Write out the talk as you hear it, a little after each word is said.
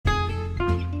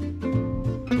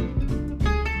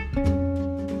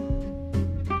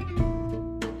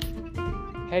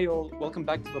Hey all, welcome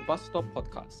back to the Bus Stop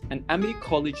Podcast, an Amity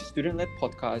College student-led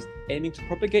podcast aiming to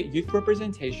propagate youth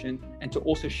representation and to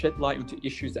also shed light onto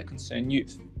issues that concern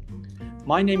youth.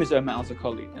 My name is Omar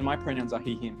and my pronouns are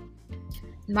he, him.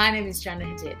 My name is Jannah,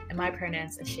 and my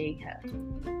pronouns are she, her.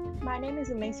 My name is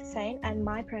Lamees and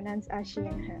my pronouns are she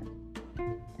and her.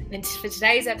 And for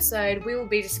today's episode, we will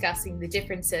be discussing the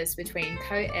differences between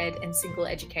co-ed and single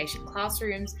education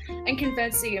classrooms and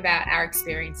conversing about our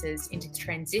experiences into the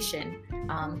transition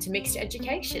to mixed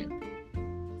education.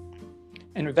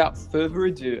 And without further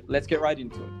ado, let's get right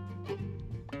into it.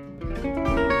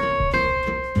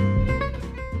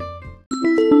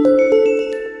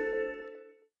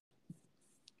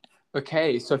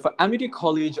 Okay, so for Amity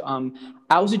College,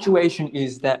 our situation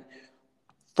is that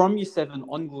from year 7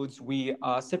 onwards, we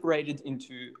are separated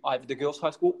into either the girls'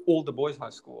 high school or the boys' high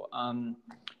school.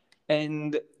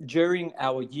 And during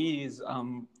our years,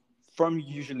 from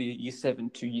usually year 7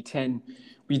 to year 10,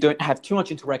 we don't have too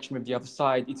much interaction with the other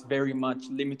side. It's very much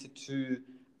limited to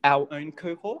our own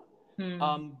cohort.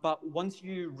 But once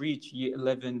you reach year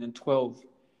 11 and 12,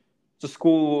 the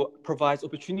school provides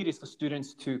opportunities for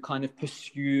students to kind of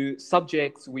pursue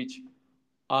subjects which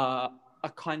are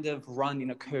kind of run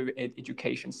in a co-ed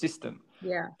education system.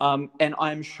 Yeah. And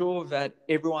I'm sure that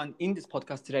everyone in this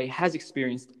podcast today has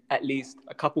experienced at least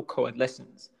a couple co-ed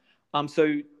lessons.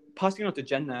 So passing on to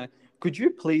Jannah, could you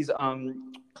please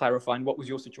clarify what was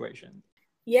your situation?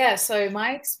 Yeah, so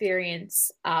my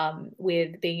experience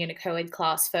with being in a co-ed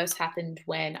class first happened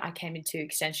when I came into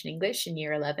Extension English in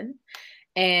year 11.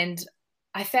 And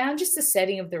I found just the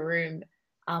setting of the room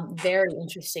very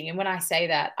interesting. And when I say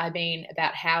that, I mean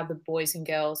about how the boys and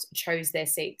girls chose their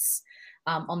seats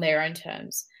on their own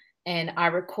terms. And I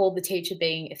recall the teacher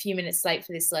being a few minutes late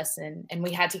for this lesson and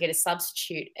we had to get a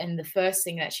substitute. And the first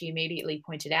thing that she immediately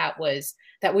pointed out was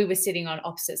that we were sitting on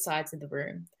opposite sides of the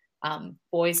room,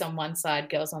 boys on one side,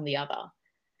 girls on the other.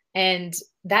 And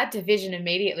that division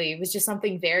immediately was just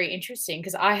something very interesting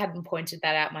because I hadn't pointed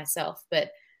that out myself.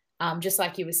 But just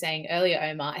like you were saying earlier,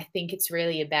 Omar, I think it's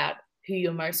really about who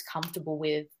you're most comfortable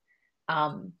with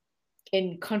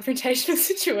in confrontational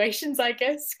situations, I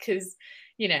guess, because,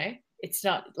 you know, it's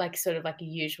not like sort of like a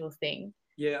usual thing.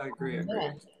 Yeah, I agree.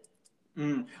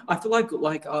 Yeah. I feel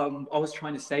like I was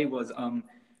trying to say was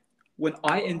when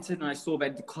I entered and I saw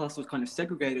that the class was kind of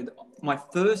segregated, the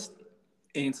first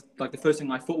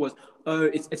thing I thought was, oh,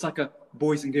 it's like a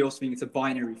boys and girls thing, it's a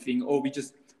binary thing, or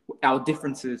our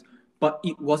differences. But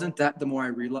it wasn't that. The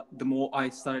more I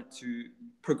started to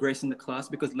progress in the class,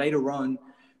 because later on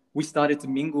we started to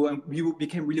mingle and we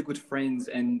became really good friends,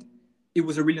 and it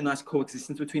was a really nice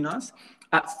coexistence between us.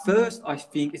 At first, I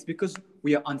think it's because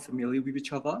we are unfamiliar with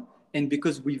each other, and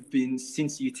because we've been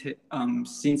since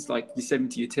like year 7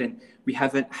 to year 10, we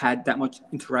haven't had that much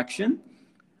interaction.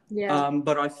 Yeah.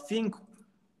 But I think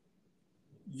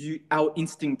our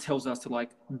instinct tells us to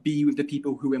like be with the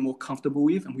people who we're more comfortable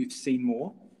with and we've seen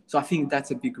more. So I think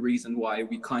that's a big reason why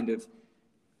we kind of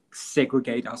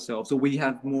segregate ourselves. So we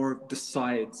have more of the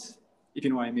sides, if you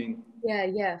know what I mean.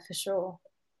 Yeah, for sure.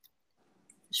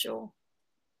 So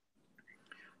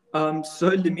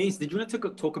Lamees, did you want to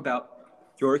talk about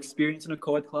your experience in a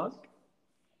co-ed class?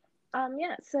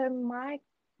 Yeah, so my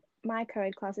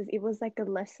co-ed classes, it was like a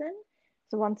lesson,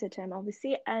 so once a term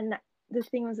obviously, and the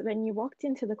thing was when you walked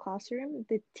into the classroom,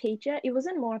 the teacher, it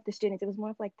wasn't more of the students, it was more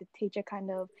of like the teacher kind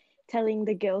of telling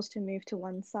the girls to move to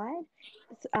one side,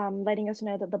 letting us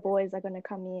know that the boys are going to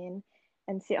come in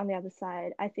and sit on the other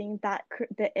side. I think that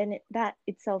that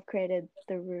itself created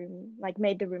the room, like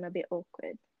made the room a bit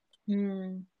awkward.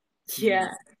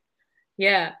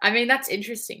 Yeah. I mean, that's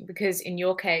interesting because in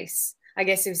your case, I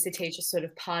guess it was the teacher sort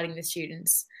of parting the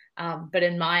students. But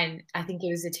in mine, I think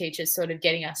it was the teacher sort of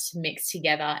getting us to mix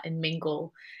together and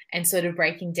mingle and sort of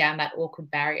breaking down that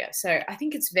awkward barrier. So I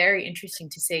think it's very interesting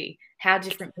to see how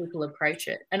different people approach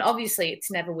it. And obviously it's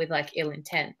never with like ill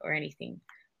intent or anything,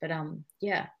 but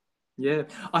yeah. Yeah,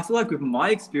 I feel like with my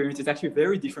experience, it's actually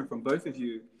very different from both of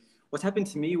you. What happened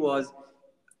to me was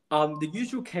the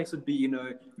usual case would be,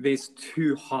 there's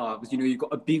two halves. You've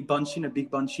got a big bunch in, and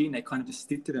they kind of just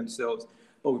stick to themselves.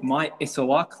 But with my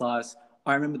SOR class,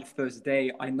 I remember the first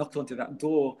day I knocked onto that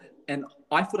door and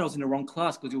I thought I was in the wrong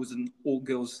class because it was an all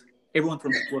girls, everyone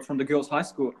was from the girls' high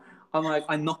school. I'm like,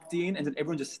 I knocked in and then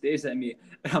everyone just stares at me.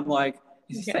 And I'm like,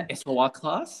 is this the SOR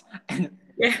class? And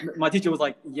my teacher was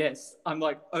like, yes. I'm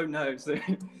like, oh no. So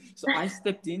I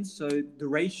stepped in. So the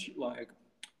ratio, like,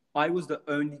 I was the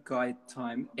only guy at the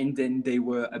time. And then they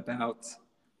were about,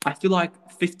 I feel like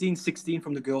 15, 16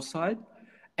 from the girls' side.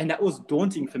 And that was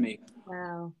daunting for me.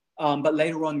 Wow. But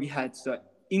later on we had, so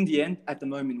in the end, at the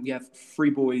moment, we have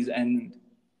 3 boys and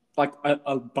like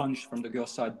a bunch from the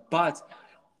girls' side. But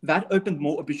that opened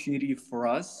more opportunity for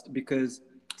us because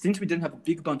since we didn't have a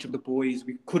big bunch of the boys,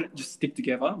 we couldn't just stick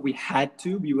together. We had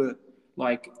to. We were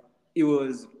like,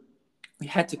 we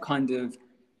had to kind of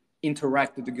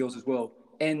interact with the girls as well.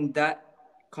 And that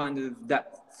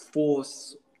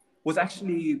force was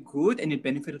actually good, and it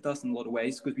benefited us in a lot of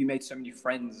ways because we made so many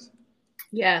friends.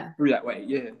 Yeah. Through that way,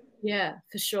 yeah. Yeah,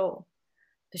 for sure.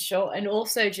 For sure. And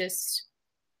also just,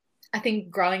 I think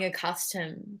growing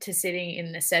accustomed to sitting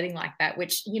in a setting like that,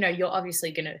 which, you know, you're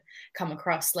obviously going to come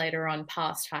across later on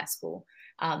past high school,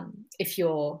 if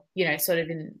you're, you know, sort of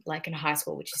in like in high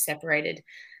school, which is separated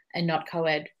and not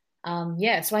co-ed.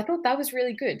 Yeah, so I thought that was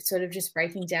really good, sort of just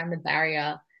breaking down the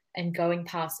barrier and going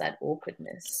past that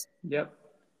awkwardness. Yep.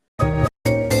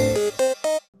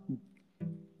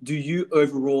 Do you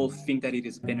overall think that it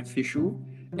is beneficial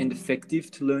and effective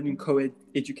to learn in co-ed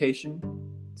education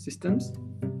systems?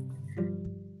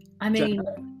 I mean,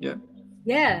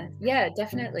 yeah,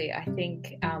 definitely. I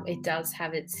think it does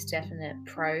have its definite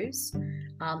pros,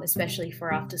 especially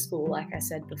for after school, like I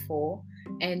said before,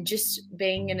 and just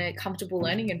being in a comfortable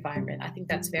learning environment. I think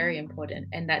that's very important,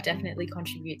 and that definitely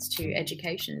contributes to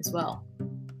education as well.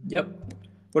 Yep.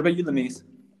 What about you, Lamees?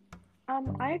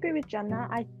 I agree with Jannah.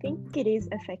 I think it is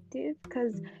effective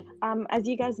because, as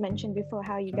you guys mentioned before,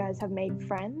 how you guys have made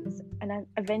friends, and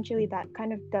eventually that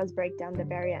kind of does break down the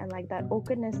barrier, and like that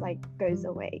awkwardness like goes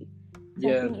away. So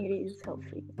Yeah, I think it is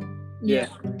healthy. Yeah,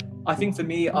 I think for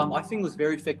me, I think it was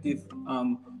very effective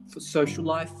for social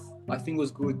life. I think it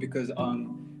was good because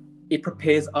it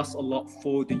prepares us a lot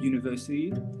for the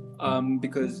university.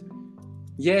 Because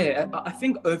yeah, I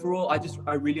think overall,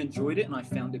 I really enjoyed it, and I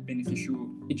found it beneficial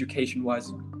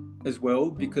education-wise as well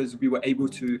because we were able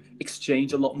to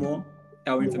exchange a lot more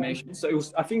our information. So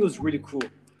I think it was really cool.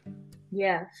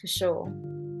 Yeah, for sure.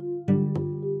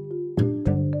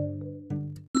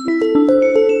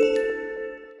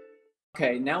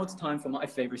 Okay, now it's time for my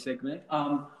favorite segment.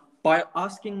 By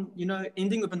asking,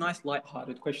 ending with a nice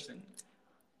light-hearted question.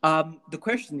 The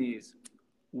question is,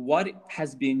 what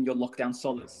has been your lockdown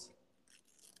solace?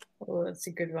 Oh, that's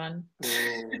a good one.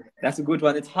 Oh, that's a good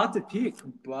one. It's hard to pick,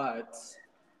 but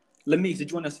Lamees,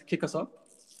 did you want to kick us off?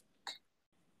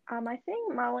 I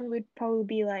think my one would probably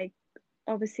be like,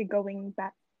 obviously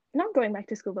not going back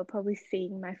to school, but probably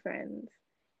seeing my friends,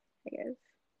 I guess.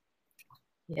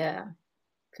 Yeah,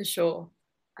 for sure.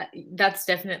 That's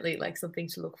definitely like something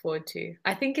to look forward to.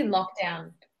 I think in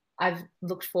lockdown, I've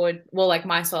looked forward, well, like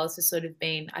my solace has sort of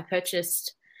been, I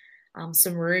purchased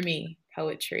some Rumi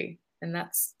poetry, and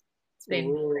it's been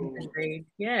a read.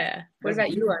 Yeah. What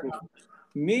about you?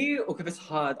 Me, okay, that's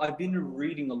hard. I've been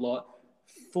reading a lot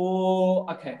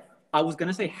I was going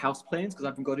to say houseplants because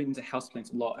I've been getting into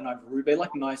houseplants a lot, and they're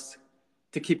like nice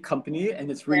to keep company,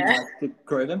 and it's really nice to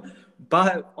grow them.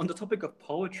 But on the topic of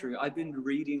poetry, I've been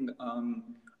reading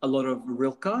a lot of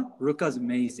Rilke. Rilke is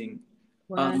amazing.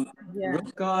 Wow.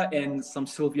 Rilke and some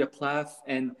Sylvia Plath,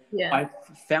 and I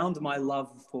found my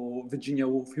love for Virginia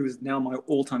Woolf, who is now my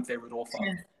all-time favorite author.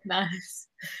 Yeah, nice.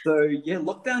 So yeah,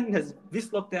 this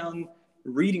lockdown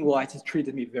reading wise has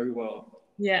treated me very well.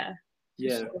 Yeah.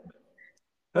 Yeah. Sure.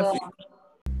 Perfect.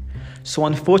 So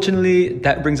unfortunately,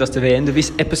 that brings us to the end of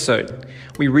this episode.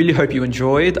 We really hope you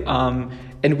enjoyed,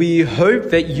 and we hope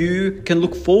that you can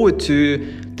look forward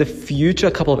to the future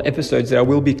couple of episodes that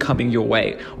will be coming your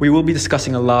way. We will be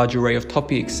discussing a large array of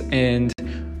topics, and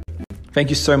thank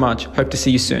you so much. Hope to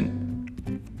see you soon.